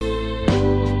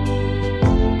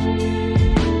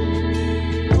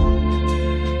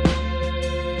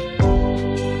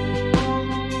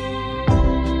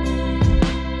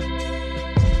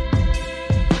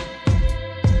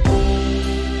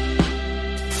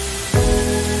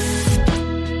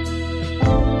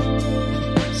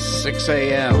6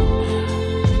 a.m.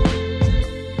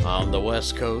 on the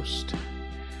West Coast,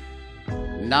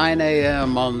 9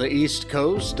 a.m. on the East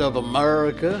Coast of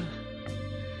America,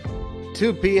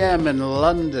 2 p.m. in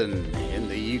London in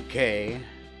the UK,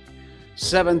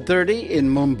 7:30 in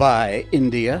Mumbai,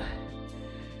 India.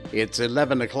 It's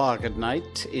 11 o'clock at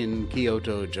night in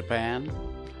Kyoto, Japan.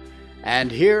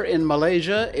 And here in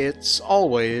Malaysia, it's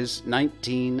always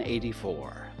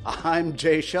 1984. I'm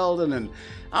Jay Sheldon, and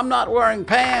I'm not wearing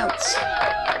pants.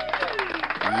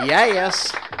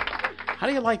 Yes. How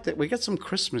do you like that? We got some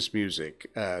Christmas music,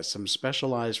 some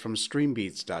specialized from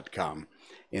StreamBeats.com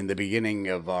in the beginning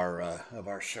of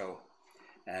our show.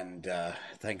 And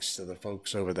thanks to the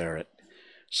folks over there at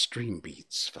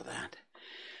StreamBeats for that.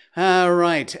 All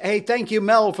right. Hey, thank you,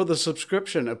 Mel, for the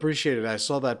subscription. Appreciate it. I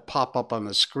saw that pop up on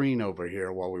the screen over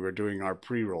here while we were doing our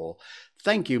pre-roll.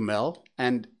 Thank you, Mel.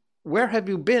 And where have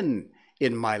you been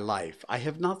in my life? I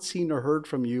have not seen or heard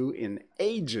from you in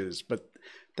ages, but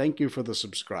thank you for the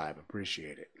subscribe.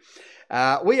 Appreciate it.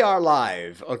 We are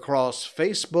live across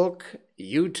Facebook,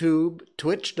 YouTube,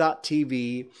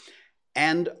 Twitch.tv,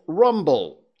 and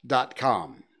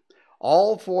Rumble.com.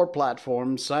 All 4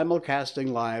 platforms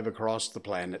simulcasting live across the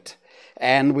planet.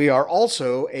 And we are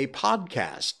also a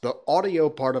podcast. The audio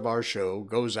part of our show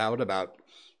goes out about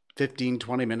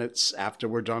 15-20 minutes after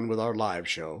we're done with our live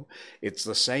show. It's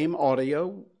the same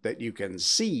audio that you can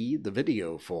see the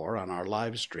video for on our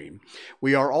live stream.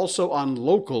 We are also on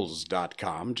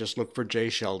locals.com. Just look for Jay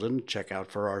Sheldon. Check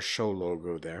out for our show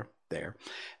logo there.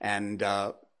 And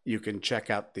you can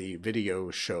check out the video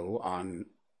show on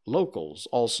Locals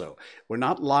also. We're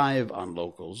not live on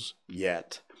Locals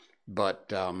yet,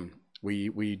 but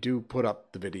we do put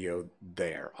up the video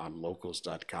there on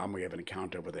locals.com. We have an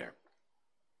account over there.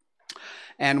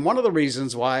 And one of the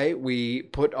reasons why we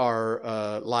put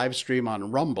our live stream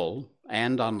on Rumble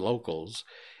and on Locals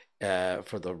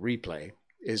for the replay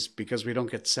is because we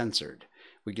don't get censored.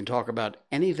 We can talk about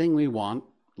anything we want,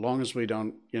 as long as we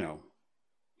don't,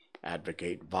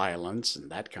 advocate violence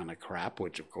and that kind of crap,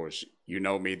 which, of course, you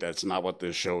know me, that's not what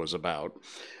this show is about.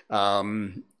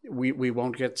 We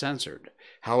won't get censored.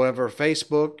 However,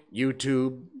 Facebook,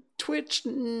 YouTube, Twitch,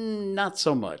 not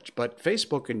so much, but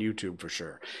Facebook and YouTube for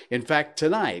sure. In fact,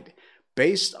 tonight,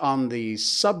 based on the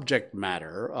subject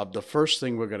matter of the first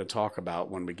thing we're going to talk about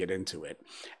when we get into it,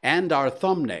 and our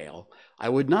thumbnail, I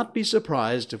would not be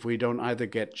surprised if we don't either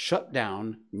get shut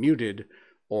down, muted,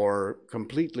 or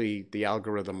completely the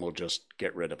algorithm will just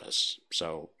get rid of us.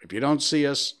 So if you don't see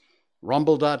us,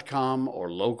 rumble.com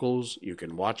or Locals, you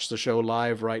can watch the show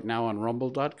live right now on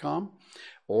rumble.com,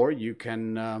 or you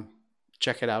can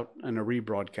check it out in a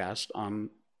rebroadcast on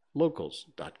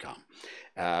locals.com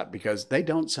because they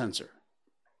don't censor.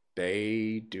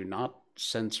 They do not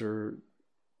censor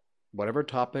whatever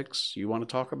topics you want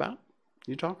to talk about,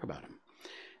 you talk about them.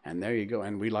 And there you go.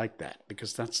 And we like that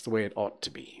because that's the way it ought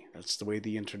to be. That's the way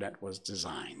the internet was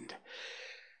designed.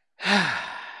 I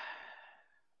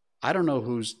don't know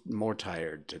who's more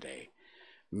tired today,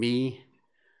 me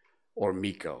or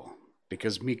Miko,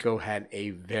 because Miko had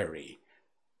a very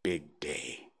big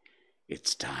day.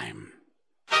 It's time.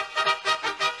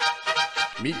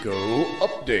 Miko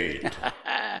Update.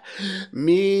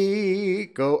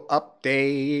 Miko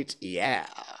Update. Yeah.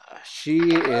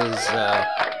 She is...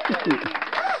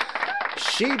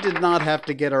 She did not have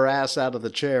to get her ass out of the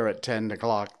chair at 10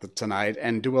 o'clock tonight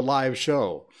and do a live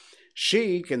show.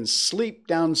 She can sleep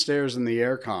downstairs in the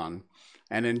aircon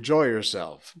and enjoy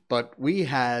herself. But we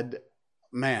had,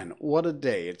 man, what a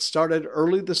day. It started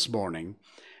early this morning,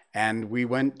 and we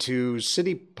went to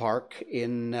City Park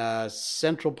in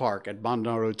Central Park at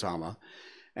Bandarutama.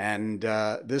 And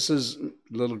this is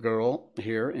little girl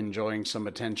here enjoying some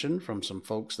attention from some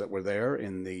folks that were there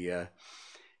in the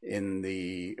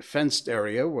fenced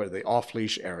area, where the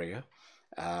off-leash area.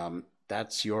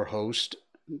 That's your host,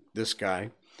 this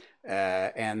guy.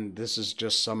 And this is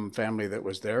just some family that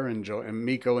was there, and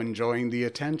Miko enjoying the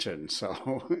attention.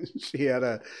 So she had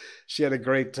a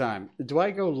great time. Do I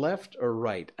go left or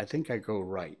right? I think I go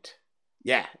right.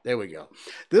 Yeah, there we go.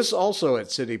 This also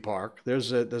at City Park.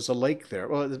 There's a lake there.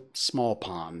 Well, a small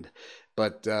pond.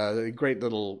 But a great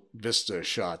little vista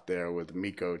shot there with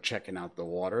Miko checking out the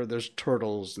water. There's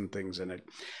turtles and things in it.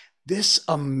 This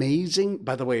amazing,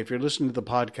 by the way, if you're listening to the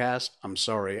podcast, I'm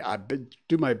sorry. I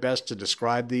do my best to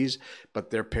describe these, but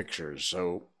they're pictures.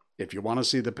 So if you want to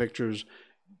see the pictures,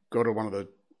 go to one of the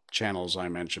channels I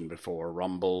mentioned before,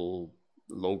 Rumble,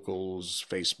 Locals,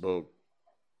 Facebook,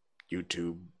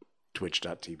 YouTube,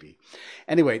 Twitch.tv.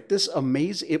 Anyway, this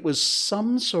amazing, it was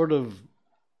some sort of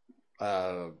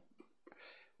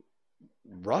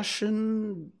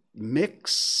Russian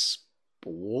mix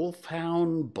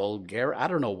wolfhound, Bulgarian. I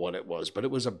don't know what it was, but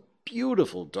it was a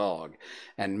beautiful dog.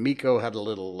 And Miko had a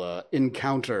little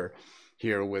encounter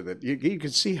here with it. You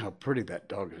could see how pretty that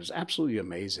dog is. Absolutely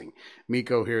amazing.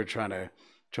 Miko here trying to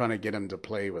get him to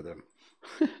play with him.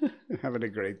 Having a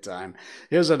great time.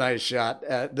 Here's a nice shot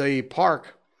at the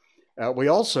park. We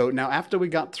also, now after we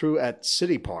got through at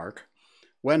City Park,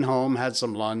 went home, had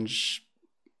some lunch,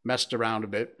 messed around a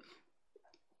bit.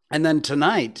 And then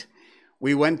tonight,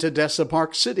 we went to Dessa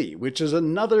Park City, which is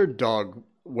another dog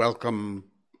welcome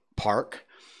park.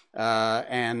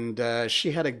 And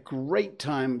she had a great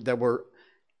time. There were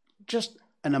just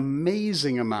an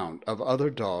amazing amount of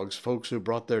other dogs, folks who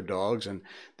brought their dogs, and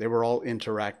they were all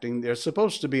interacting. They're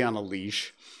supposed to be on a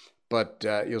leash, but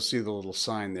you'll see the little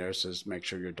sign there says, make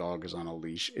sure your dog is on a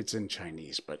leash. It's in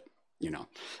Chinese, but you know.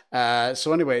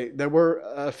 So anyway, there were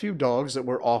a few dogs that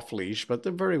were off leash, but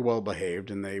they're very well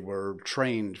behaved and they were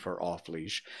trained for off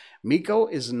leash. Miko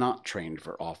is not trained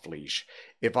for off leash.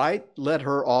 If I let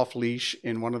her off leash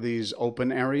in one of these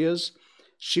open areas,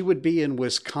 she would be in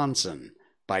Wisconsin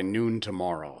by noon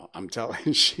tomorrow. I'm telling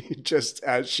you,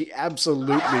 she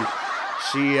absolutely,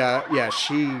 she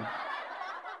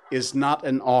is not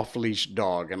an off-leash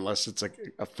dog unless it's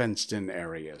a fenced-in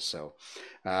area. So,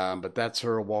 but that's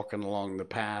her walking along the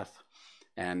path,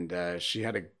 and she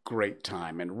had a great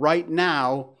time. And right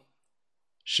now,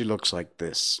 she looks like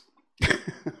this.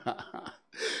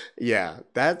 Yeah,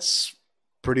 that's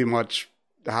pretty much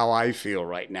how I feel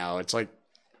right now. It's like,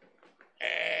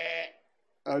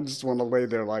 I just want to lay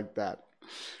there like that.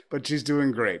 But she's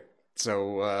doing great.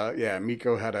 So, yeah,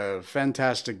 Miko had a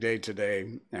fantastic day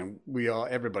today, and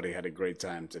everybody had a great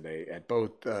time today at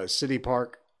both City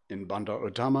Park in Bandar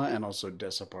Utama and also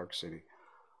Dessa Park City.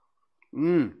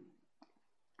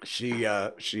 She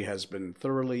has been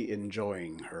thoroughly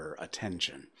enjoying her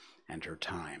attention and her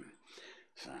time.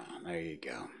 So, there you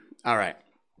go. All right.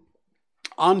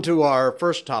 On to our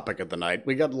first topic of the night.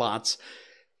 We got lots.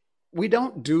 We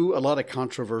don't do a lot of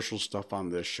controversial stuff on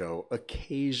this show.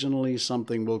 Occasionally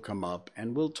something will come up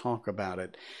and we'll talk about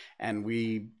it and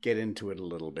we get into it a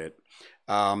little bit.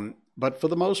 But for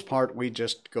the most part, we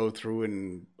just go through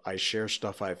and I share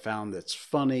stuff I found that's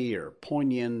funny or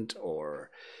poignant or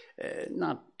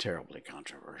not terribly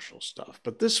controversial stuff.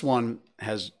 But this one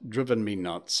has driven me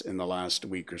nuts in the last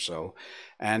week or so.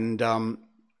 And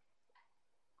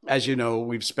as you know,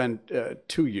 we've spent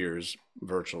 2 years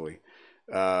virtually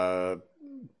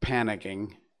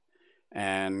panicking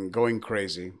and going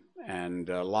crazy and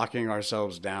locking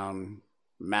ourselves down,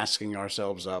 masking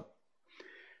ourselves up.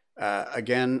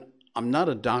 Again, I'm not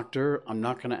a doctor. I'm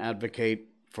not going to advocate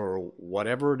for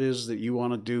whatever it is that you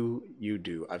want to do, you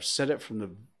do. I've said it from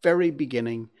the very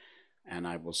beginning, and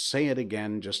I will say it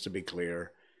again just to be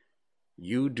clear.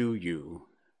 You do you.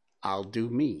 I'll do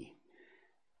me.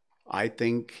 I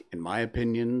think, in my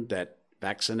opinion, that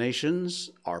vaccinations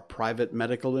are private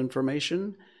medical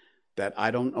information, that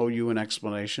I don't owe you an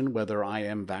explanation whether I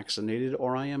am vaccinated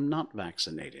or I am not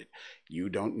vaccinated. You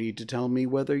don't need to tell me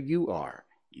whether you are.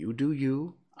 You do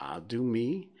you, I'll do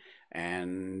me.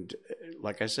 And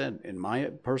like I said, in my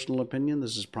personal opinion,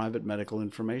 this is private medical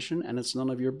information and it's none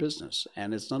of your business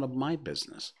and it's none of my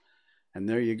business. And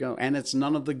there you go. And it's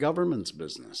none of the government's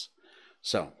business.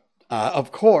 So,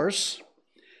 of course,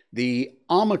 the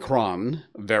Omicron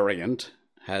variant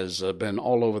has been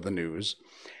all over the news,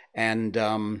 and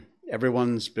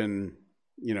everyone's been,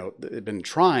 they've been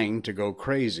trying to go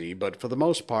crazy, but for the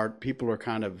most part, people are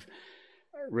kind of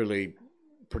really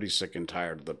pretty sick and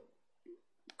tired of the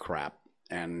crap.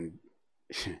 And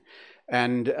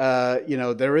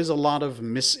there is a lot of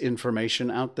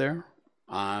misinformation out there.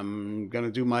 I'm going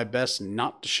to do my best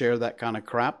not to share that kind of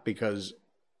crap because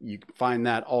you can find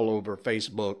that all over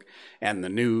Facebook and the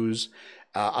news.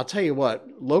 I'll tell you what,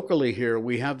 locally here,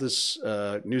 we have this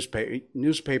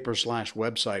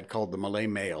newspaper/website called the Malay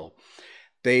Mail.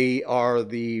 They are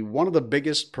one of the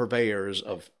biggest purveyors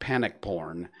of panic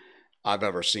porn I've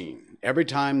ever seen. Every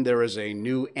time there is a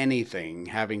new anything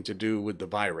having to do with the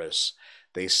virus,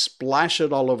 they splash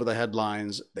it all over the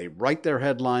headlines. They write their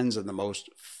headlines in the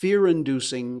most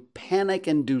fear-inducing,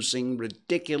 panic-inducing,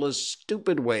 ridiculous,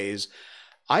 stupid ways.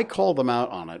 I call them out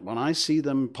on it. When I see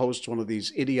them post one of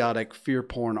these idiotic fear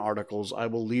porn articles, I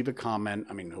will leave a comment.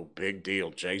 I mean, no big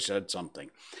deal. Jay said something.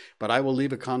 But I will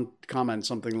leave a comment,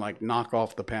 something like, knock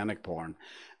off the panic porn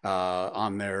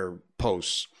on their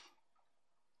posts.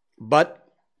 But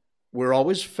we're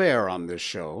always fair on this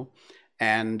show.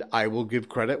 And I will give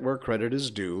credit where credit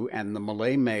is due. And the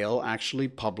Malay Mail actually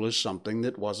published something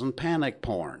that wasn't panic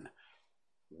porn.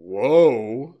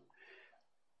 Whoa.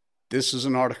 This is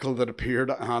an article that appeared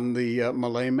on the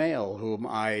Malay Mail, whom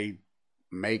I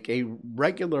make a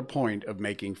regular point of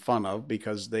making fun of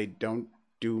because they don't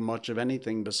do much of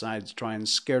anything besides try and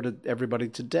scare everybody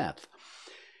to death.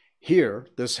 Here,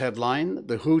 this headline,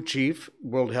 the WHO chief,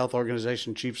 World Health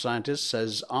Organization chief scientist,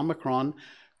 says Omicron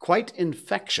quite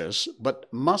infectious, but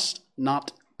must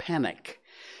not panic.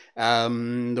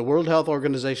 The World Health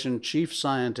Organization chief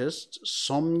scientist,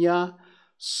 Soumya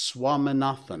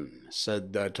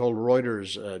Swaminathan, told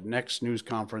Reuters next news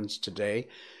conference today,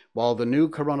 while the new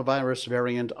coronavirus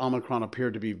variant Omicron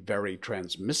appeared to be very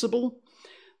transmissible,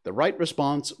 the right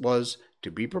response was to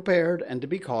be prepared and to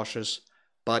be cautious,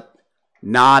 but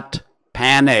not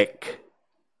panic.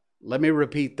 Let me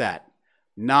repeat that.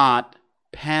 Not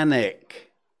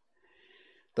panic.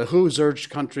 The WHO's urged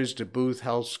countries to boost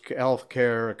health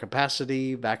care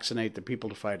capacity, vaccinate the people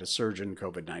to fight a surge in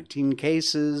COVID-19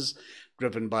 cases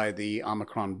driven by the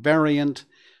Omicron variant,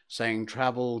 saying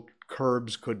travel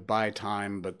curbs could buy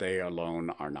time, but they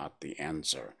alone are not the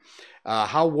answer.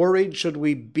 How worried should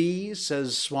we be,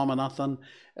 says Swaminathan.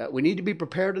 We need to be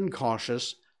prepared and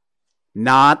cautious,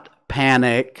 not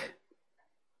panic,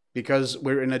 because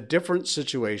we're in a different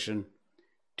situation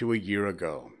to a year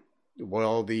ago.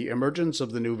 While the emergence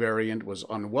of the new variant was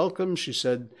unwelcome, she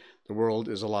said the world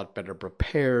is a lot better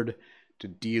prepared to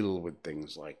deal with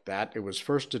things like that. It was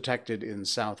first detected in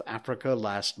South Africa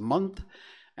last month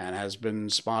and has been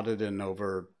spotted in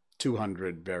over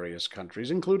 200 various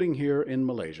countries, including here in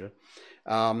Malaysia.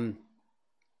 So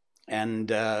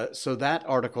that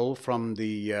article from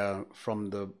the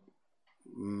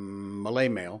Malay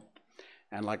Mail,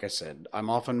 and like I said, I'm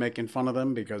often making fun of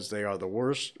them because they are the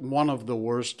worst, one of the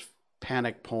worst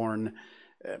panic porn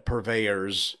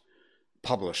purveyors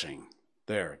publishing.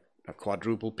 They're a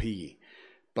quadruple P.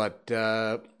 But,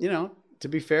 to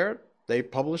be fair, they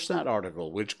published that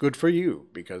article, which good for you,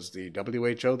 because the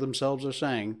WHO themselves are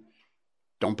saying,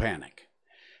 don't panic.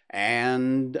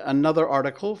 And another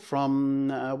article from,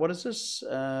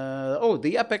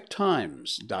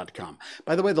 theepictimes.com.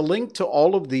 By the way, the link to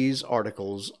all of these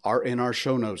articles are in our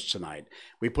show notes tonight.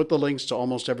 We put the links to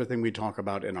almost everything we talk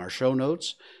about in our show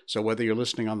notes. So whether you're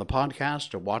listening on the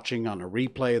podcast or watching on a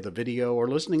replay of the video or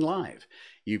listening live,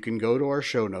 you can go to our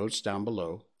show notes down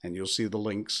below and you'll see the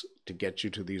links to get you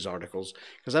to these articles.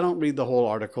 Because I don't read the whole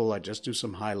article, I just do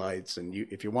some highlights. And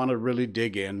if you want to really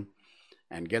dig in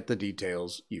and get the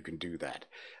details, you can do that.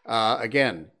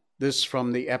 Again, this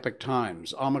from the Epoch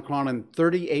Times. Omicron in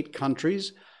 38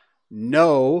 countries,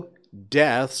 no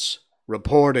deaths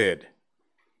reported.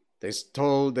 They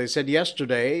said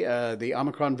yesterday, the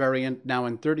Omicron variant now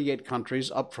in 38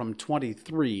 countries, up from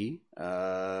 23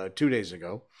 2 days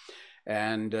ago,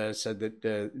 and said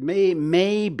that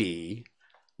may be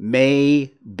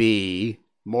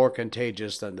more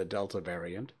contagious than the Delta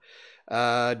variant.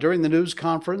 During the news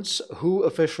conference, WHO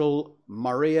official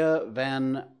Maria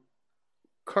van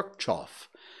Kerkhoff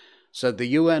said the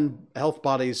UN health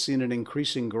body has seen an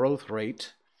increasing growth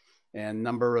rate and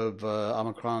number of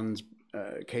Omicron's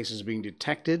cases being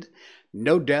detected.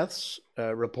 No deaths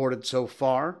reported so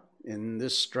far in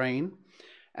this strain.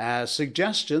 A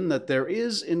suggestion that there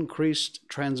is increased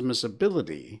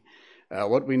transmissibility.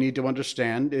 What we need to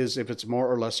understand is if it's more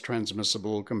or less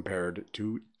transmissible compared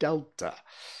to Delta.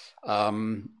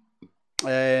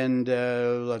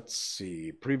 Let's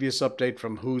see. Previous update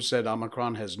from WHO said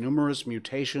Omicron has numerous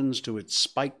mutations to its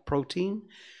spike protein,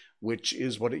 which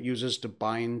is what it uses to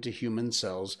bind to human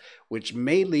cells, which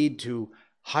may lead to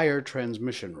higher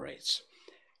transmission rates.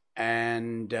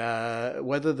 And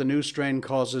whether the new strain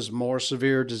causes more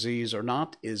severe disease or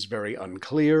not is very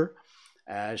unclear.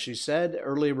 As she said,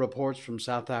 early reports from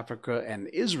South Africa and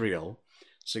Israel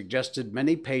suggested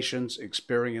many patients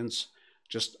experience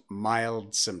just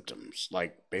mild symptoms,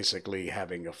 like basically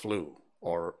having a flu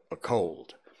or a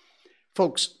cold.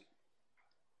 Folks,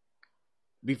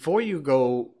 before you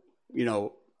go,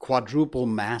 quadruple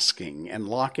masking and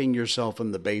locking yourself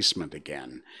in the basement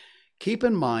again, keep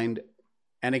in mind,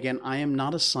 and again, I am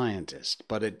not a scientist,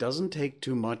 but it doesn't take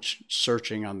too much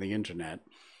searching on the internet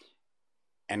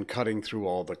and cutting through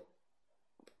all the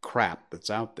crap that's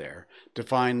out there to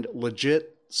find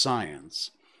legit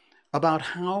science about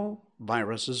how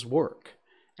viruses work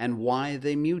and why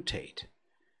they mutate.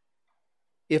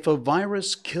 If a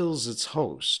virus kills its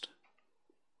host,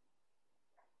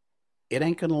 it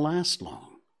ain't going to last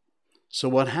long. So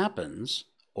what happens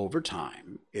over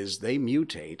time is they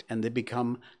mutate and they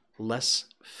become less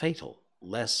fatal,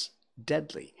 less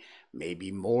deadly,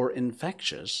 maybe more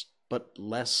infectious, but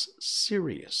less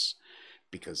serious,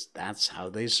 because that's how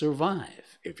they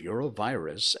survive. If you're a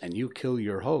virus and you kill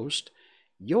your host,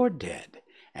 you're dead,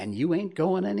 and you ain't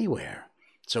going anywhere.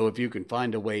 So if you can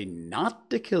find a way not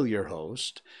to kill your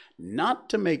host, not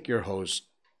to make your host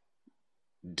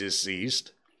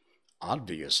deceased,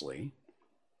 obviously,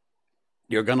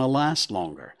 you're going to last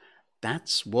longer.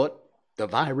 That's what the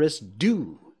virus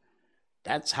do.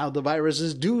 That's how the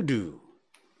viruses do.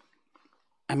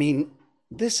 I mean,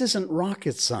 this isn't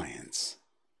rocket science.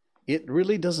 It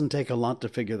really doesn't take a lot to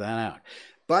figure that out.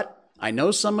 But I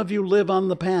know some of you live on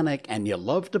the panic, and you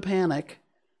love to panic,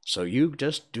 so you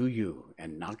just do you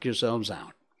and knock yourselves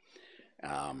out.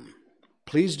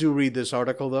 Please do read this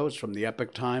article, though. It's from the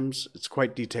Epoch Times. It's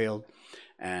quite detailed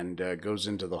and goes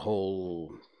into the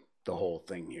whole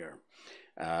thing here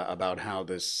about how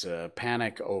this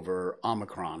panic over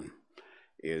Omicron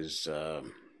is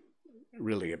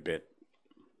really a bit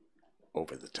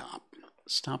over the top.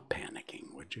 Stop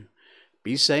panicking, would you?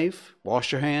 Be safe.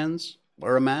 Wash your hands.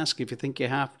 Wear a mask if you think you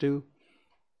have to.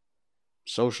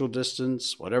 Social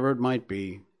distance, whatever it might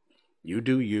be. You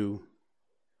do you.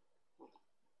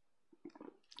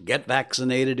 Get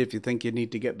vaccinated if you think you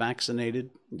need to get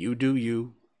vaccinated. You do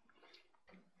you.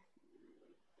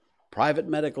 Private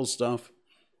medical stuff.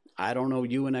 I don't owe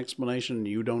you an explanation.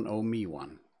 You don't owe me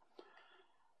one.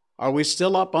 Are we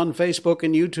still up on Facebook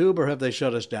and YouTube, or have they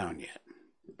shut us down yet?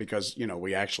 Because,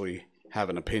 we actually have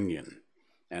an opinion.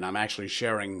 And I'm actually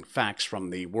sharing facts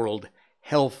from the World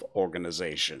Health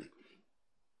Organization.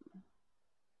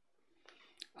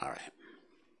 All right.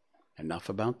 Enough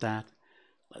about that.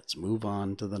 Let's move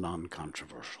on to the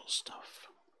non-controversial stuff.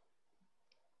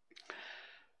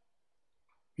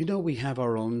 We have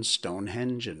our own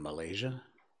Stonehenge in Malaysia.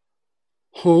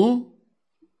 Huh?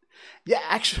 Yeah,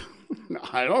 actually,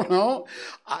 I don't know.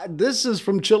 This is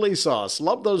from Chili Sauce.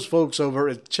 Love those folks over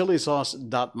at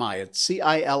chilisauce.my. It's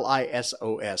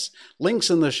CILISOS. Links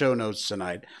in the show notes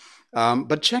tonight.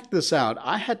 But check this out.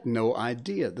 I had no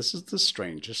idea. This is the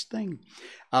strangest thing.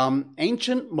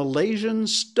 Ancient Malaysian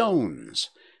stones.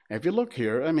 If you look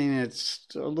here, it's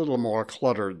a little more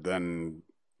cluttered than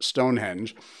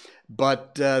Stonehenge.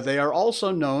 But they are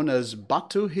also known as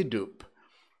Batu Hidup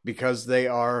because they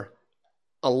are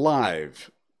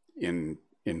alive, in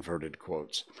inverted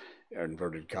quotes,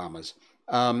 inverted commas.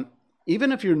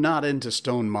 Even if you're not into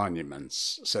stone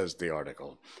monuments, says the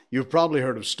article, you've probably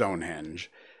heard of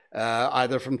Stonehenge,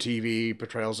 either from TV,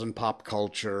 portrayals in pop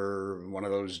culture, one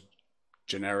of those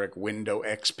generic Windows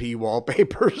XP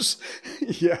wallpapers,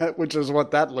 yeah, which is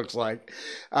what that looks like.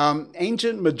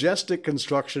 Ancient, majestic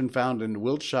construction found in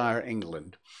Wiltshire,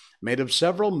 England, made of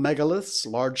several megaliths,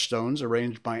 large stones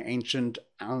arranged by ancient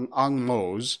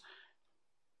Angmos.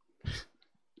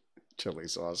 Chili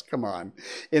sauce, come on,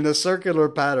 in a circular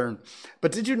pattern.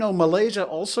 But did you know Malaysia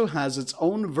also has its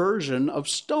own version of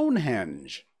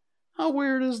Stonehenge? How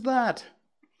weird is that?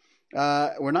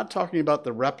 We're not talking about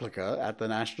the replica at the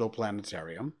National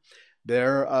Planetarium.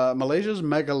 Malaysia's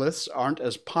megaliths aren't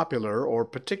as popular or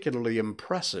particularly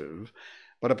impressive,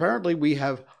 but apparently we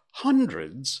have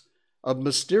hundreds of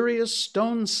mysterious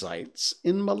stone sites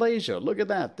in Malaysia. Look at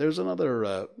that. There's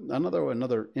another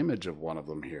image of one of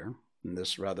them here in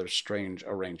this rather strange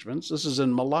arrangement. This is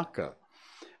in Malacca,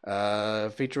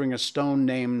 featuring a stone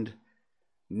named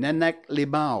Nenek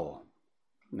Limau.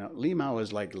 Now, limau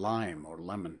is like lime or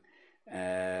lemon.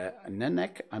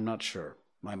 Nenek, I'm not sure.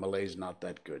 My Malay's not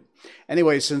that good.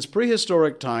 Anyway, since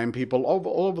prehistoric time, people all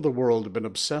over the world have been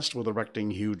obsessed with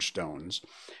erecting huge stones.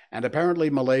 And apparently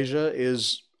Malaysia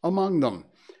is among them.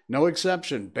 No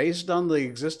exception, based on the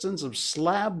existence of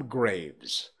slab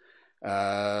graves.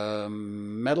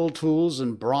 Metal tools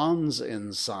and bronze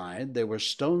inside. There were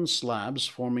stone slabs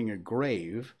forming a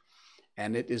grave.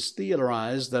 And it is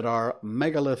theorized that our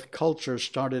megalith culture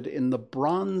started in the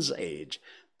Bronze Age.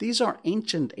 These are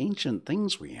ancient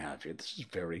things we have here. This is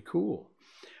very cool.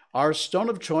 Our stone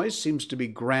of choice seems to be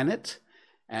granite,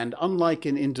 and unlike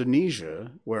in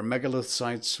Indonesia, where megalith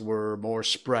sites were more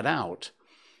spread out,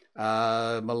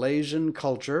 Malaysian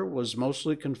culture was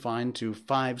mostly confined to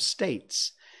 5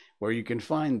 states where you can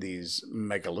find these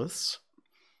megaliths: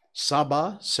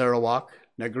 Sabah, Sarawak,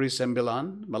 Negeri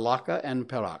Sembilan, Malacca, and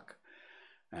Perak.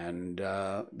 And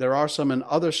there are some in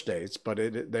other states, but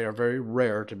they are very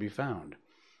rare to be found.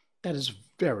 That is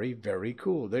very, very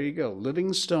cool. There you go.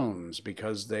 Living stones,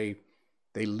 because they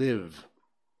live.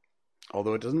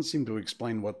 Although it doesn't seem to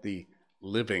explain what the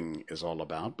living is all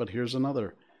about. But here's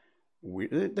another.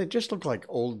 They just look like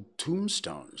old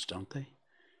tombstones, don't they?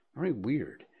 Very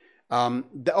weird.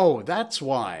 That's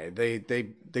why. They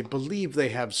believe they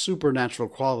have supernatural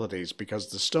qualities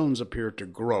because the stones appear to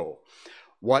grow.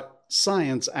 What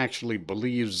science actually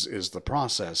believes is the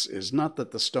process is not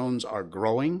that the stones are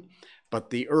growing,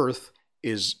 but the earth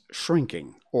is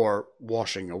shrinking or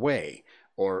washing away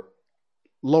or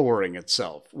lowering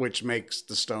itself, which makes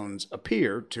the stones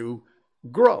appear to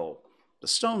grow. The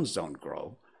stones don't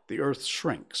grow, the earth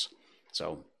shrinks.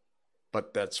 So,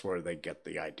 but that's where they get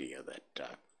the idea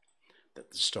that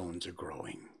the stones are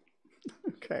growing.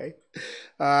 Okay.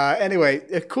 Anyway,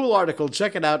 a cool article.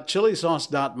 Check it out,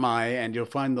 chilisauce.my, and you'll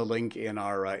find the link in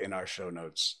our show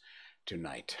notes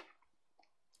tonight.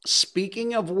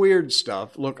 Speaking of weird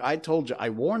stuff, look, I told you, I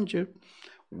warned you,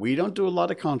 we don't do a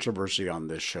lot of controversy on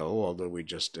this show, although we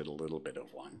just did a little bit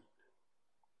of one.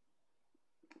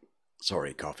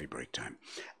 Sorry, coffee break time.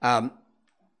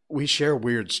 We share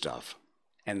weird stuff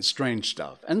and strange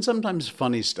stuff and sometimes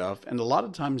funny stuff and a lot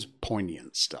of times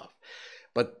poignant stuff.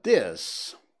 But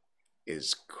this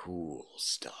is cool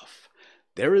stuff.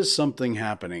 There is something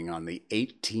happening on the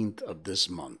 18th of this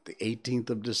month, the 18th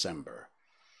of December.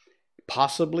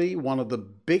 Possibly one of the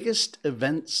biggest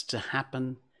events to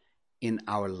happen in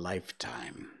our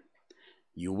lifetime.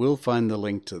 You will find the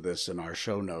link to this in our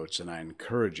show notes, and I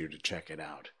encourage you to check it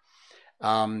out.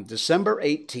 December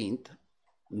 18th,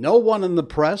 no one in the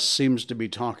press seems to be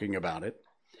talking about it.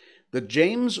 The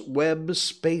James Webb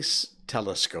Space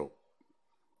Telescope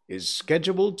is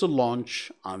scheduled to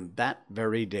launch on that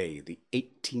very day, the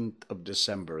 18th of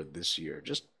December this year,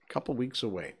 just a couple weeks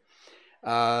away.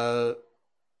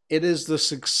 It is the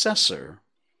successor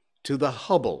to the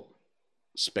Hubble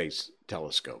Space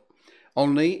Telescope,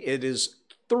 only it is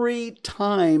 3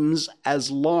 times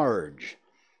as large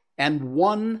and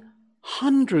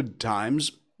 100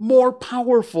 times more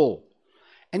powerful.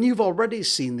 And you've already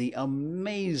seen the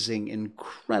amazing,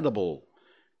 incredible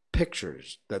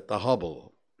pictures that the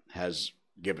Hubble has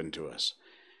given to us.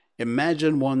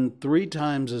 Imagine one 3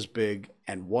 times as big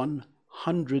and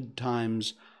 100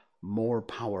 times more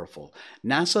powerful.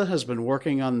 NASA has been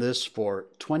working on this for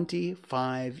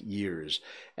 25 years,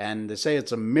 and they say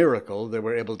it's a miracle they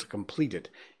were able to complete it.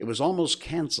 It was almost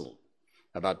canceled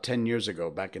about 10 years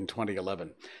ago, back in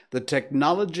 2011. The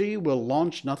technology will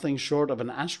launch nothing short of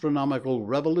an astronomical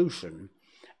revolution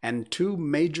and 2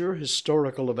 major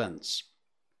historical events.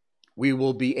 We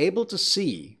will be able to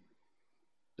see,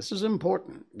 this is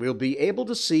important, we'll be able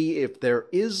to see if there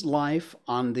is life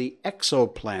on the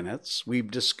exoplanets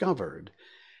we've discovered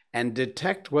and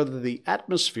detect whether the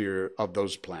atmosphere of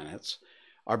those planets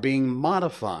are being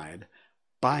modified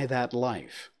by that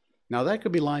life. Now, that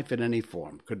could be life in any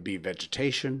form. Could be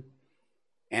vegetation,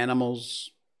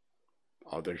 animals,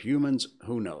 other humans,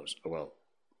 who knows? Well,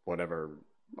 whatever,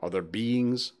 other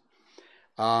beings.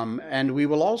 And we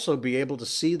will also be able to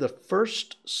see the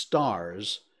first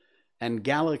stars and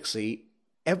galaxy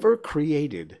ever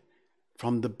created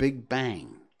from the Big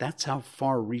Bang. That's how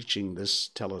far-reaching this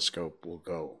telescope will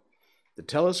go. The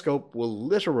telescope will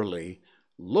literally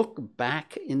look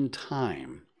back in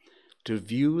time to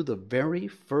view the very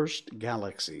first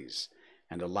galaxies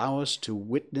and allow us to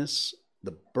witness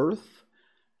the birth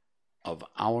of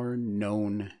our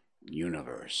known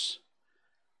universe.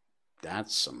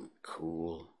 That's some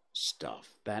cool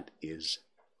stuff. That is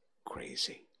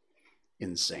crazy.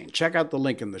 Insane. Check out the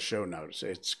link in the show notes.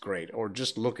 It's great. Or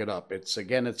just look it up.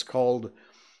 It's called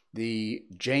the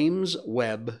James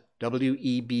Webb,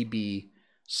 WEBB,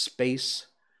 Space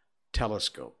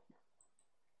Telescope.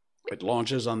 It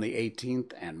launches on the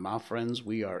 18th, and my friends,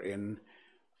 we are in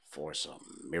for some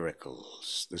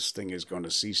miracles. This thing is going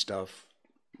to see stuff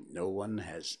no one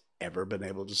has ever been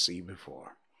able to see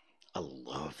before. I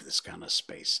love this kind of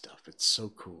space stuff. It's so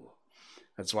cool.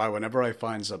 That's why whenever I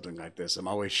find something like this, I'm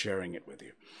always sharing it with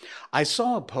you. I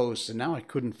saw a post, and now I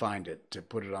couldn't find it to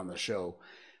put it on the show,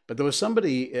 but there was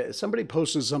somebody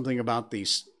posted something about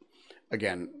these,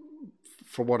 again,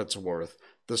 for what it's worth,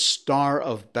 the Star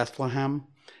of Bethlehem,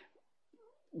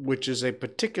 which is a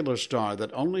particular star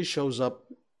that only shows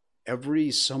up every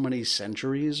so many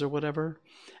centuries or whatever.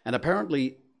 And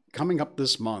apparently, coming up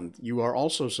this month, you are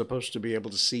also supposed to be able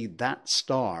to see that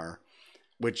star,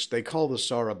 which they call the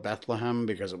Star of Bethlehem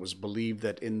because it was believed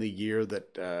that in the year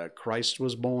that Christ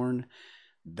was born,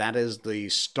 that is the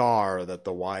star that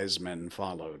the wise men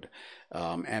followed.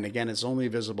 And again, it's only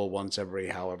visible once every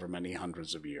however many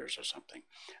hundreds of years or something.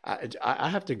 I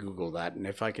have to Google that, and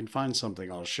if I can find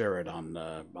something, I'll share it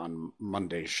on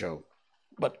Monday's show.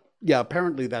 But yeah,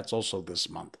 apparently that's also this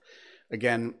month.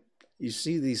 Again, you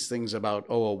see these things about,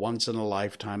 a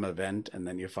once-in-a-lifetime event, and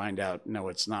then you find out, no,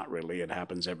 it's not really. It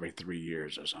happens every 3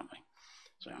 years or something.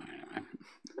 So anyway.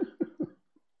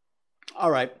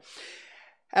 All right.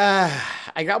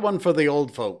 I got one for the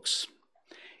old folks.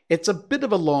 It's a bit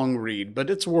of a long read, but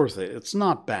it's worth it. It's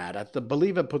not bad. I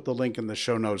believe I put the link in the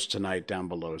show notes tonight down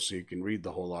below so you can read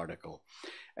the whole article.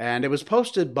 And it was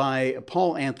posted by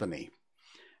Paul Anthony.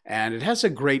 And it has a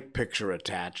great picture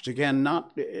attached. Again,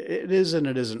 it is and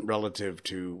it isn't relative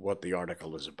to what the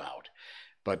article is about.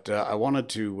 But I wanted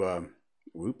to,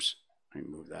 whoops, let me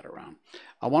move that around.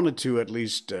 I wanted to at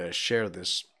least share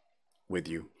this with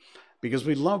you, because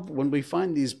we love when we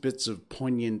find these bits of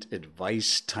poignant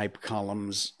advice type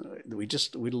columns.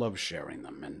 We love sharing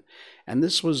them, and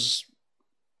this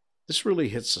really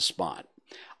hits the spot.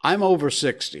 I'm over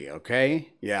 60,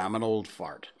 okay? Yeah, I'm an old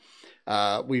fart.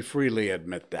 We freely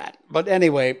admit that. But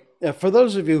anyway, for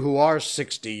those of you who are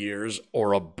 60 years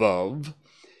or above,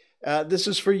 this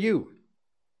is for you.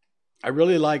 I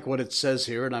really like what it says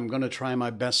here, and I'm going to try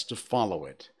my best to follow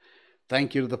it.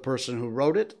 Thank you to the person who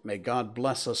wrote it. May God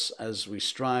bless us as we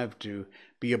strive to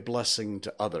be a blessing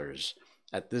to others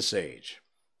at this age,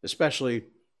 especially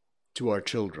to our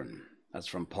children. That's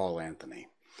from Paul Anthony.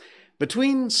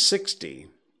 Between 60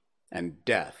 and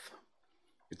death,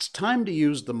 it's time to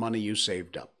use the money you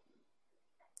saved up.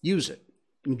 Use it.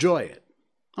 Enjoy it.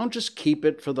 Don't just keep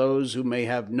it for those who may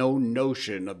have no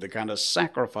notion of the kind of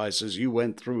sacrifices you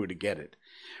went through to get it.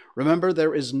 Remember,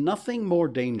 there is nothing more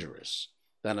dangerous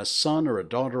than a son or a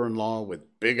daughter-in-law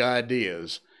with big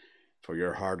ideas for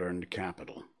your hard-earned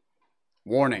capital.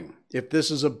 Warning, if this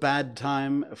is a bad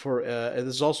time for,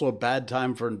 this is also a bad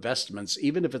time for investments,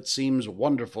 even if it seems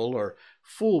wonderful or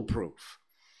foolproof.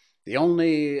 They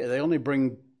only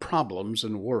bring problems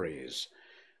and worries.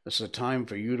 This is a time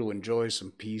for you to enjoy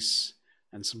some peace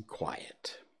and some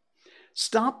quiet.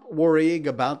 Stop worrying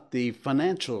about the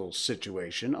financial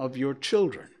situation of your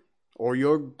children or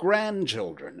your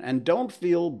grandchildren, and don't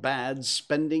feel bad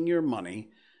spending your money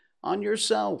on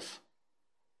yourself.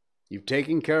 You've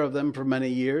taken care of them for many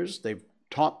years. You've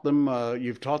taught them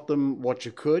what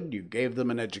you could. You gave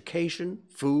them an education,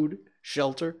 food,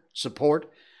 shelter,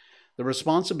 support. The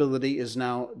responsibility is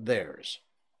now theirs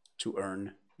to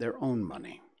earn their own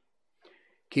money.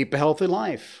 Keep a healthy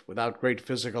life without great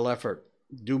physical effort.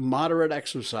 Do moderate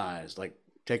exercise, like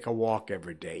take a walk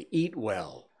every day. Eat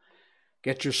well.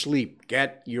 Get your sleep.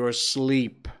 Get your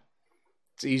sleep.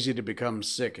 It's easy to become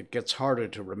sick. It gets harder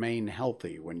to remain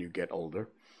healthy when you get older.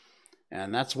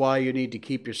 And that's why you need to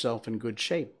keep yourself in good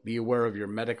shape. Be aware of your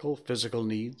medical, physical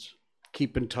needs.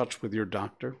 Keep in touch with your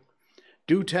doctor.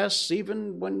 Do tests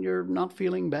even when you're not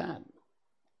feeling bad.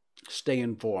 Stay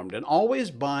informed and always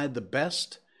buy the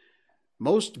best,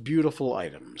 most beautiful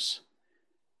items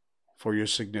for your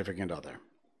significant other.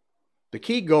 The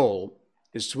key goal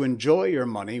is to enjoy your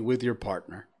money with your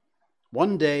partner.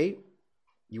 One day,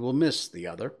 you will miss the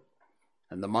other,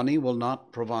 and the money will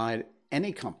not provide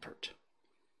any comfort.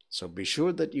 So be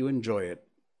sure that you enjoy it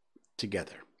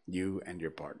together, you and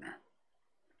your partner.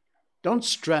 Don't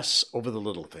stress over the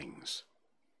little things.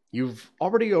 You've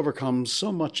already overcome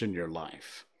so much in your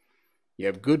life. You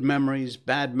have good memories,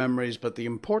 bad memories, but the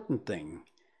important thing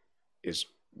is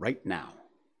right now.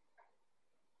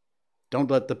 Don't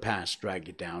let the past drag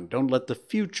you down. Don't let the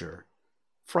future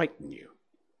frighten you.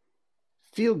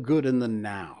 Feel good in the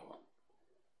now.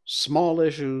 Small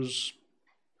issues,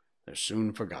 they're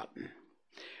soon forgotten.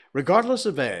 Regardless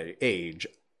of age,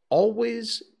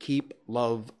 always keep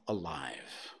love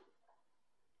alive.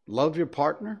 Love your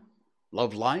partner,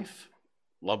 love life,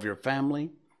 love your family,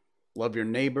 love your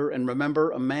neighbor, and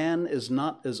remember, a man is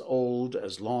not as old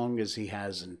as long as he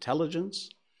has intelligence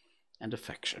and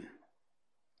affection.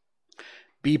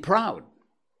 Be proud,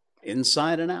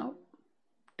 inside and out.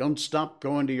 Don't stop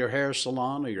going to your hair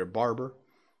salon or your barber.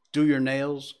 Do your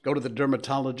nails, go to the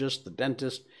dermatologist, the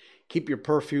dentist. Keep your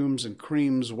perfumes and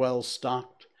creams well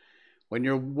stocked. When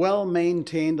you're well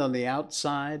maintained on the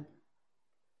outside,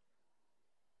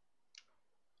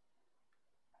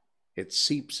 it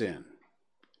seeps in,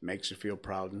 makes you feel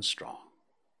proud and strong.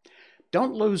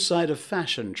 Don't lose sight of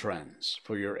fashion trends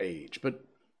for your age, but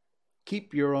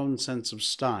keep your own sense of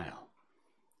style.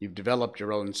 You've developed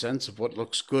your own sense of what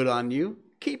looks good on you.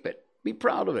 Keep it. Be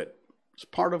proud of it. It's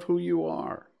part of who you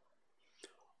are.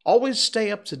 Always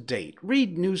stay up to date.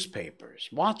 Read newspapers.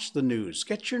 Watch the news.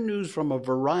 Get your news from a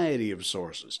variety of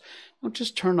sources. Don't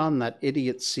just turn on that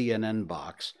idiot CNN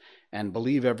box and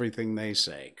believe everything they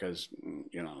say, because,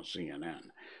 CNN.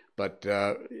 But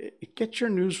get your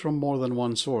news from more than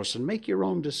one source and make your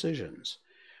own decisions.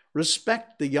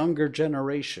 Respect the younger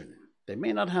generation. They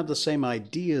may not have the same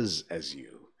ideas as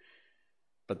you,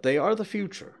 but they are the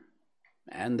future,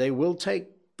 and they will take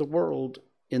the world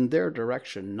in their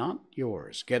direction, not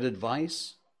yours. Get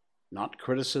advice, not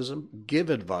criticism. Give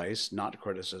advice, not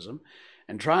criticism.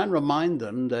 And try and remind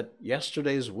them that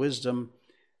yesterday's wisdom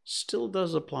still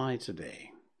does apply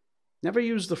today. Never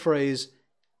use the phrase,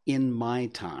 in my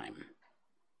time.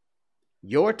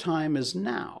 Your time is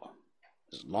now,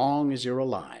 as long as you're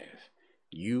alive.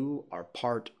 You are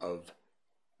part of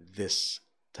this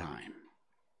time.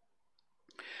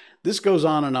 This goes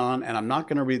on, and I'm not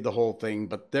going to read the whole thing,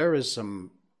 but there is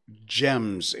some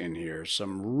gems in here,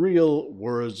 some real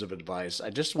words of advice. I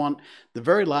just want, the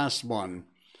very last one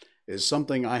is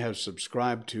something I have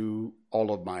subscribed to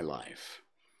all of my life,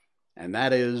 and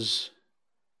that is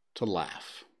to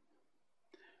laugh.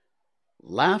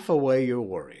 Laugh away your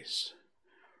worries.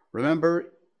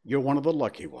 Remember, you're one of the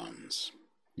lucky ones.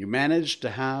 You managed to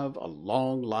have a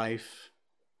long life,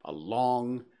 a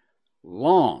long,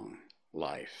 long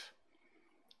life.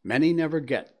 Many never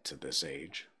get to this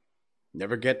age,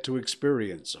 never get to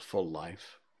experience a full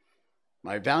life.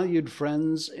 My valued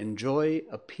friends, enjoy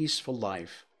a peaceful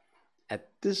life at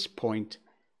this point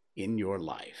in your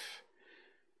life.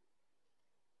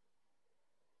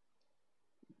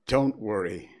 Don't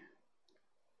worry,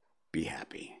 be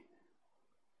happy,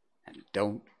 and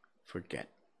don't forget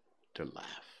to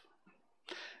laugh.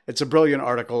 It's a brilliant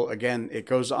article. Again, it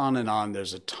goes on and on.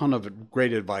 There's a ton of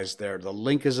great advice there. The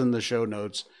link is in the show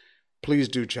notes. Please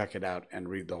do check it out and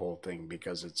read the whole thing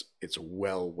because it's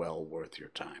well worth your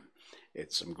time.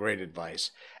 It's some great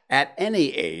advice at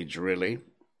any age, really.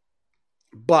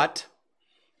 But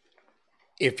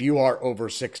if you are over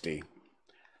 60,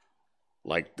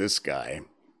 like this guy,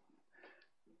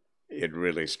 it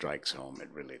really strikes home. It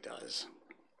really does.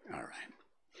 All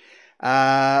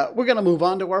right. We're going to move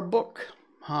on to our book.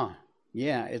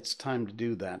 Yeah, it's time to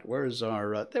do that. Where's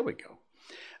our... there we go.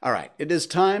 All right. It is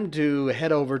time to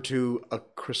head over to A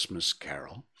Christmas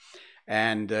Carol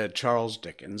and Charles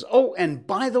Dickens. Oh, and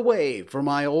by the way, for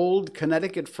my old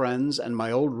Connecticut friends and my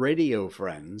old radio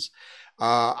friends,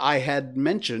 I had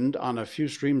mentioned on a few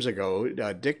streams ago,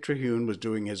 Dick Trehune was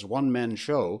doing his one-man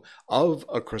show of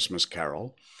A Christmas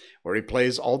Carol, where he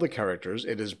plays all the characters.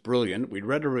 It is brilliant. We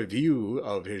read a review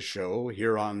of his show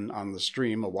here on the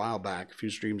stream a while back, a few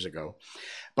streams ago.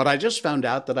 But I just found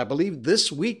out that I believe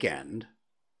this weekend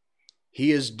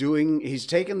he's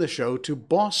taken the show to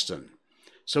Boston.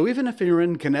 So even if you're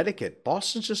in Connecticut,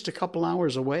 Boston's just a couple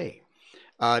hours away.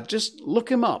 Just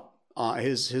look him up.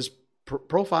 His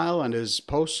profile and his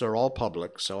posts are all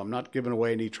public, so I'm not giving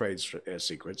away any trade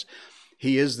secrets.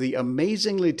 He is the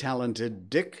amazingly talented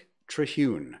Dick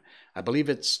Trehune. I believe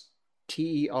it's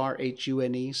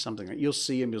Terhune, something like that. You'll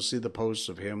see him. You'll see the posts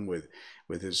of him with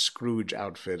his Scrooge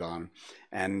outfit on.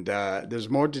 And there's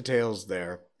more details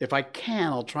there. If I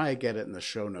can, I'll try to get it in the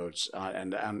show notes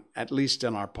and at least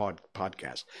in our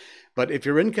podcast. But if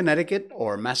you're in Connecticut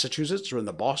or Massachusetts or in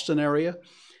the Boston area,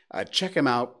 check him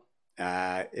out.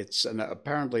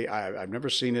 Apparently, I've never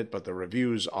seen it, but the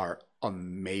reviews are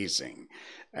amazing.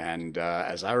 And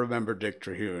as I remember Dick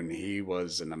Trehune, he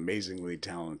was an amazingly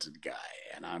talented guy,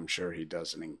 and I'm sure he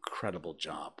does an incredible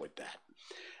job with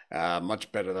that.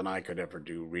 Much better than I could ever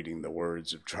do reading the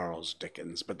words of Charles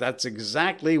Dickens. But that's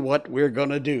exactly what we're going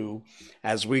to do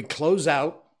as we close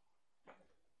out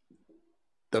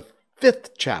the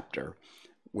 5th chapter,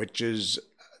 which is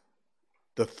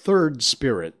the third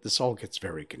spirit. This all gets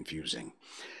very confusing.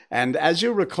 And as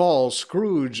you recall,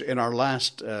 Scrooge in our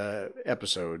last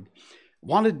episode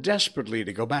wanted desperately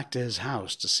to go back to his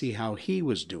house to see how he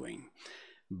was doing.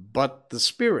 But the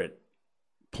spirit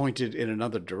pointed in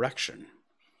another direction.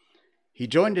 He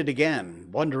joined it again,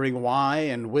 wondering why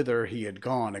and whither he had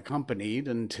gone accompanied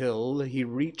until he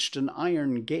reached an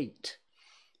iron gate.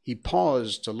 He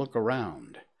paused to look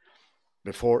around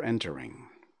before entering.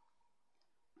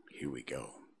 Here we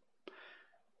go.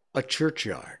 A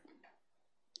churchyard.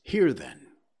 Here, then,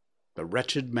 the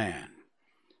wretched man,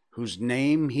 whose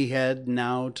name he had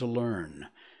now to learn,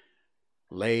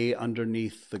 lay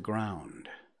underneath the ground.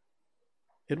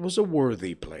 It was a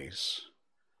worthy place,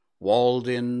 walled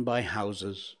in by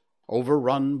houses,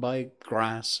 overrun by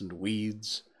grass and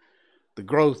weeds, the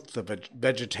growth of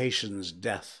vegetation's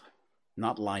death,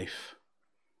 not life,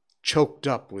 choked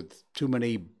up with too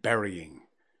many burying,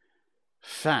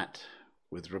 fat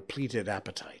with repleted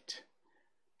appetite.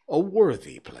 A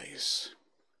worthy place.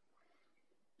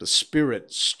 The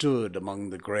spirit stood among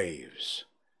the graves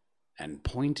and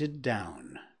pointed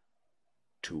down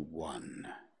to one.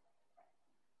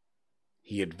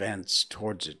 He advanced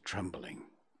towards it, trembling.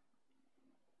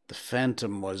 The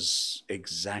phantom was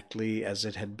exactly as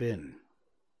it had been,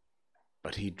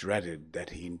 but he dreaded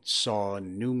that he saw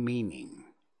new meaning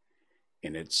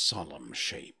in its solemn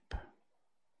shape.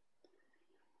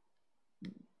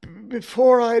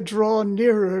 "Before I draw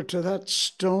nearer to that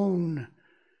stone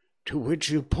to which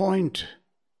you point,"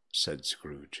 said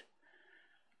Scrooge,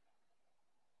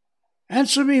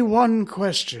 "answer me one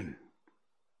question.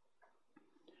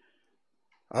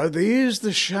 Are these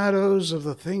the shadows of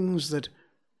the things that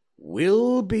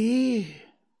will be,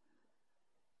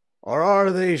 Or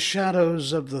are they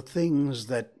shadows of the things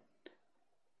that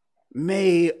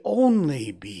may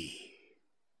only be?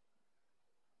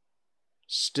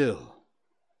 Still,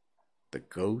 the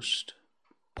ghost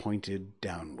pointed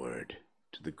downward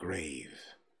to the grave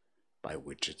by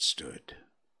which it stood.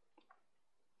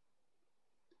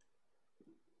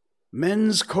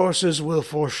 Men's courses will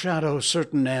foreshadow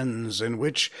certain ends in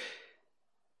which,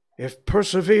 if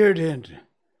persevered in,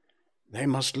 they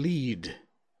must lead,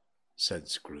 said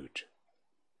Scrooge.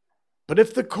 But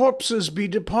if the corpses be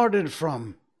departed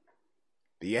from,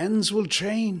 the ends will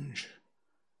change.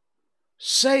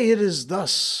 Say it is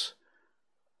thus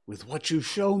with what you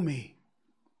show me.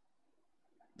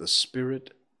 The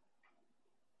spirit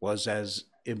was as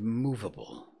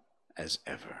immovable as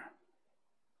ever.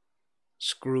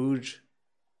 Scrooge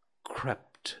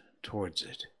crept towards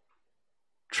it,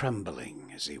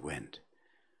 trembling as he went,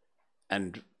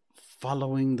 and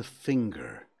following the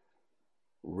finger,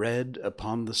 read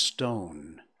upon the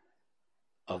stone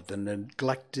of the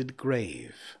neglected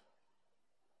grave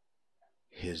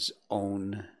his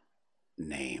own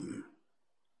name: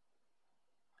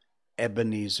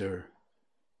 Ebenezer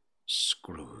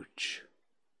Scrooge.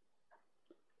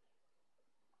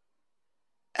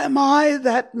 "Am I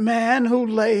that man who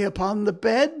lay upon the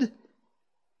bed?"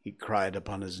 he cried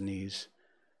upon his knees.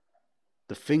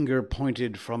 The finger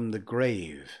pointed from the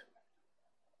grave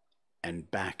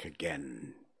and back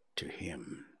again to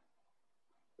him.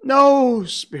 "No,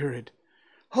 spirit!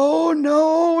 Oh,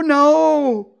 no,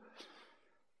 no!"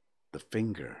 The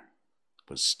finger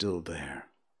was still there.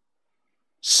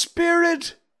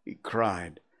 "Spirit!" he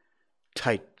cried,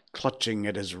 tight clutching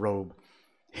at his robe.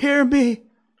 "Hear me!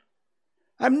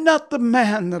 I'm not the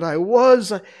man that I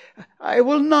was. I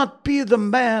will not be the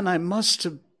man I must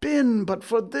have been but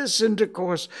for this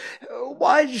intercourse.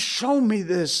 Why show me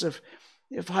this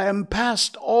if I am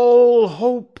past all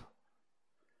hope?"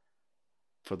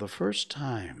 For the first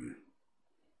time,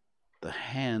 the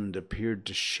hand appeared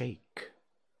to shake.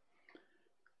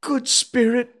 "Good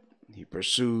spirit," he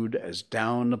pursued, as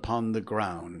down upon the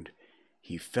ground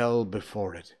he fell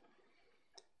before it,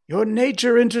 "your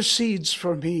nature intercedes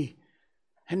for me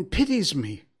and pities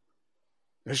me.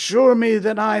 Assure me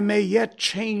that I may yet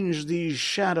change these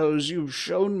shadows you've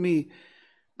shown me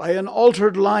by an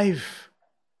altered life."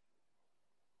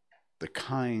 The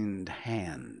kind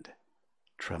hand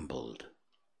trembled.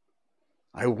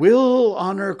 "I will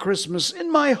honor Christmas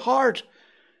in my heart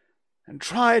and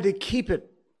try to keep it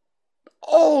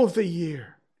all the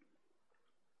year.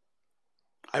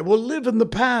 I will live in the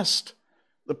past,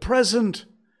 the present,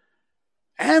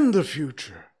 and the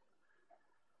future.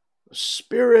 The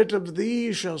spirit of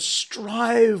thee shall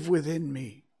strive within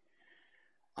me.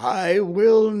 I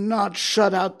will not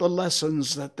shut out the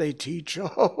lessons that they teach.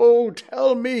 Oh,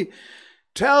 tell me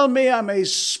I may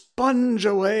sponge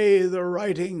away the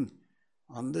writing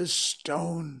on this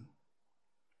stone."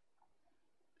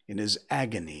 In his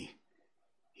agony,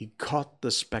 he caught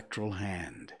the spectral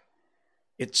hand.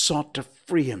 It sought to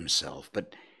free himself,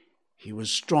 but he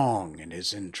was strong in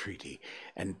his entreaty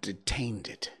and detained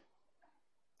it.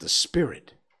 The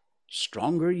spirit,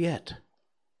 stronger yet,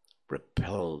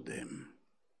 repelled him.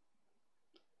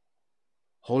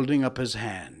 Holding up his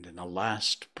hand in a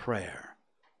last prayer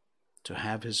to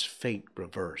have his fate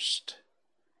reversed,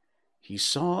 he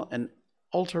saw an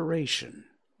alteration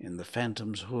in the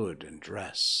phantom's hood and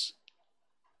dress.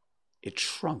 It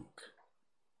shrunk,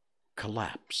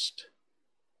 collapsed,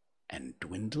 and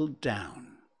dwindled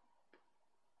down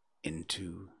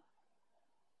into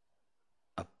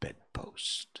a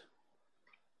bedpost.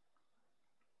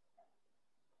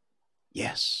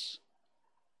 Yes,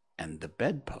 and the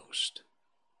bedpost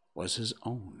was his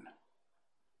own.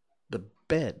 The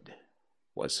bed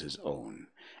was his own,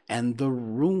 and the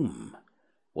room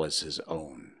was his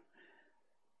own.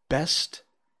 Best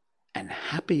and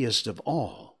happiest of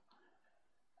all,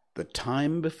 the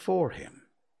time before him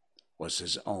was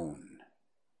his own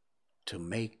to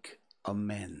make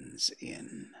amends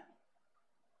in.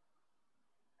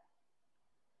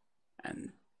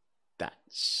 And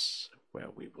that's where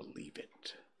we will leave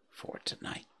it for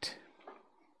tonight.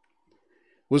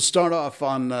 We'll start off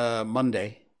on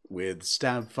Monday with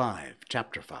Stab 5,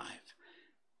 Chapter 5.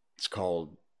 It's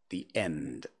called The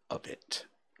End of It.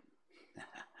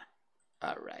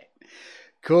 All right.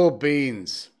 Cool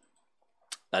beans.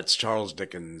 That's Charles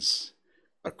Dickens'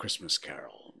 A Christmas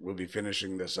Carol. We'll be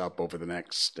finishing this up over the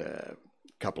next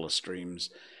couple of streams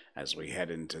as we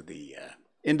head into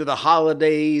the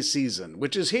holiday season,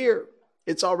 which is here.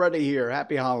 It's already here.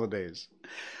 Happy holidays.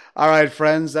 All right,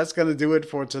 friends, that's going to do it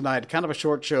for tonight. Kind of a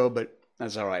short show, but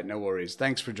That's all right. No worries.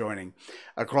 Thanks for joining.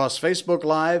 Across Facebook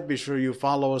Live, be sure you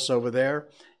follow us over there.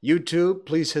 YouTube,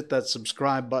 please hit that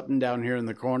subscribe button down here in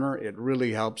the corner. It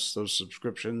really helps those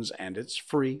subscriptions, and it's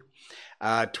free.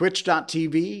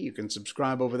 Twitch.tv, you can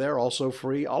subscribe over there, also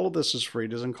free. All of this is free,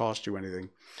 doesn't cost you anything.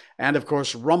 And, of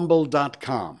course,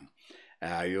 rumble.com.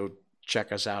 You'll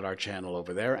check us out, our channel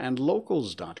over there, and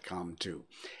locals.com, too.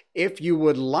 If you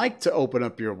would like to open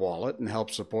up your wallet and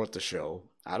help support the show,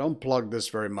 I don't plug this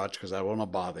very much because I want to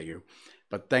bother you,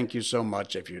 but thank you so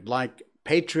much. If you'd like,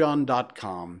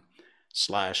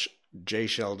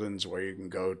 patreon.com/JSheldons, where you can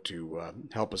go to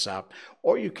help us out,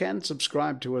 or you can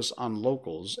subscribe to us on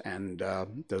Locals, and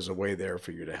there's a way there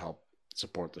for you to help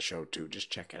support the show too. Just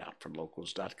check it out from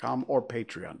locals.com or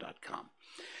patreon.com.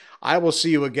 I will see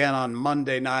you again on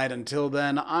Monday night. Until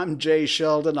then, I'm Jay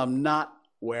Sheldon. I'm not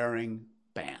wearing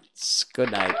pants. Good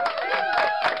night.